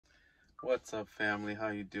What's up, family? How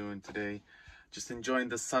you doing today? Just enjoying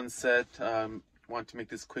the sunset. Want to make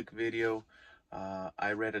this quick video.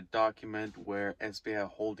 I read a document where SBI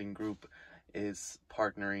Holding Group is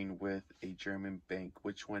partnering with a German bank.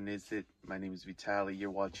 Which one is it? My name is Vitaly.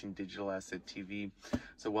 You're watching Digital Asset TV.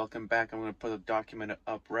 So welcome back. I'm going to put a document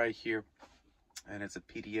up right here, and it's a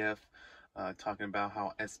PDF talking about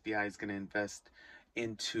how SBI is going to invest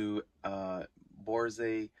into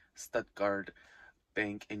Börse Stuttgart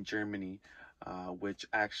bank in Germany, which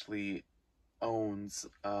actually owns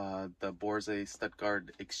the Börse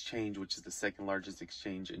Stuttgart exchange, which is the second largest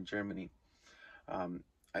exchange in Germany.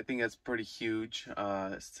 I think that's pretty huge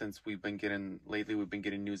since we've been getting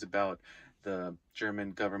news about the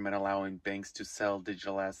German government allowing banks to sell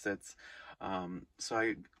digital assets. So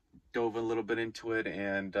I dove a little bit into it,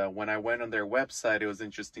 and when I went on their website, it was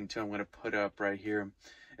interesting too. I'm going to put it up right here.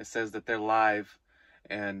 It says that they're live,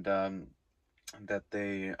 and that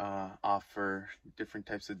they offer different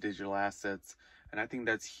types of digital assets, and I think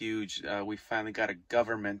that's huge. We finally got a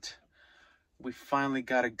government.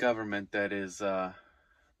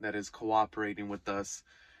 That is cooperating with us,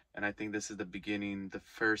 and I think this is the beginning, the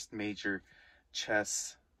first major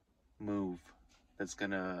chess move that's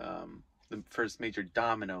gonna the first major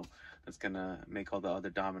domino that's gonna make all the other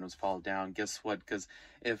dominoes fall down. Guess what? Because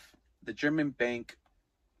if the German bank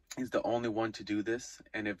is the only one to do this,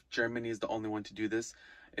 and if Germany is the only one to do this,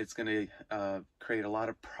 it's going to create a lot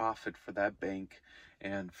of profit for that bank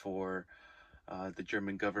and for the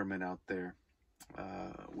German government out there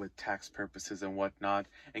with tax purposes and whatnot.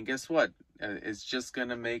 And guess what? It's just going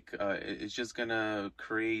to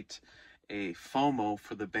create a FOMO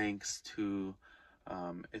for the banks to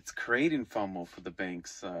it's creating FOMO for the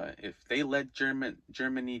banks. If they let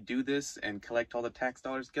Germany do this and collect all the tax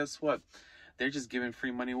dollars, guess what? They're just giving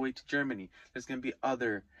free money away to Germany. There's going to be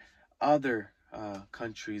other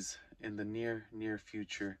countries in the near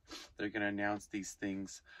future. They're going to announce these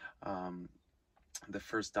things. The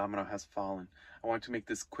first domino has fallen. I want to make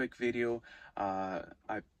this quick video.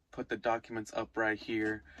 I put the documents up right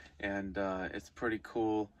here, and it's pretty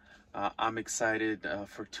cool. I'm excited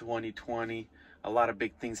for 2020. A lot of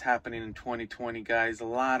big things happening in 2020, guys. A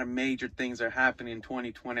lot of major things are happening in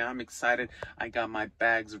 2020. I'm excited. I got my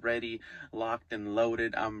bags ready, locked and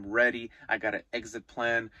loaded. I'm ready. I got an exit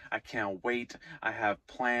plan. I can't wait. I have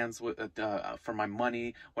plans with for my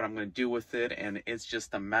money, what I'm going to do with it, and it's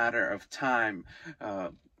just a matter of time.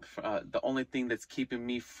 The only thing that's keeping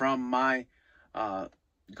me from my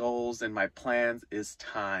goals and my plans is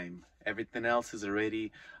time. Everything else is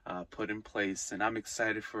already put in place, and I'm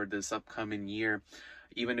excited for this upcoming year.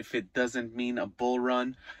 Even if it doesn't mean a bull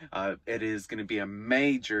run, it is going to be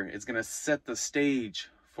it's going to set the stage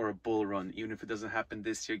for a bull run. Even if it doesn't happen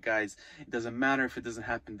this year, guys, it doesn't matter if it doesn't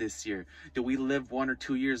happen this year. Do we live 1 or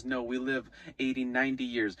 2 years? No, we live 80, 90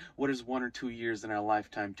 years. What is 1 or 2 years in our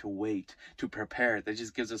lifetime to wait, to prepare? That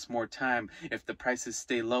just gives us more time. If the prices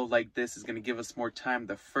stay low like this, it's going to give us more time.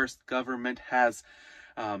 The first government has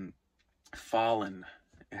fallen,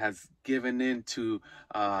 has given in to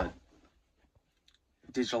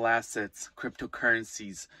digital assets,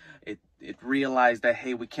 cryptocurrencies. It realized that,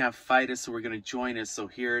 hey, we can't fight it, so we're going to join it. So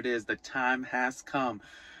here it is. The time has come.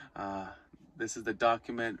 This is the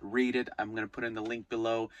document. Read it. I'm going to put in the link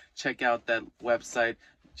below. Check out that website.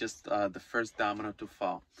 Just the first domino to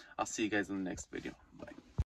fall. I'll see you guys in the next video.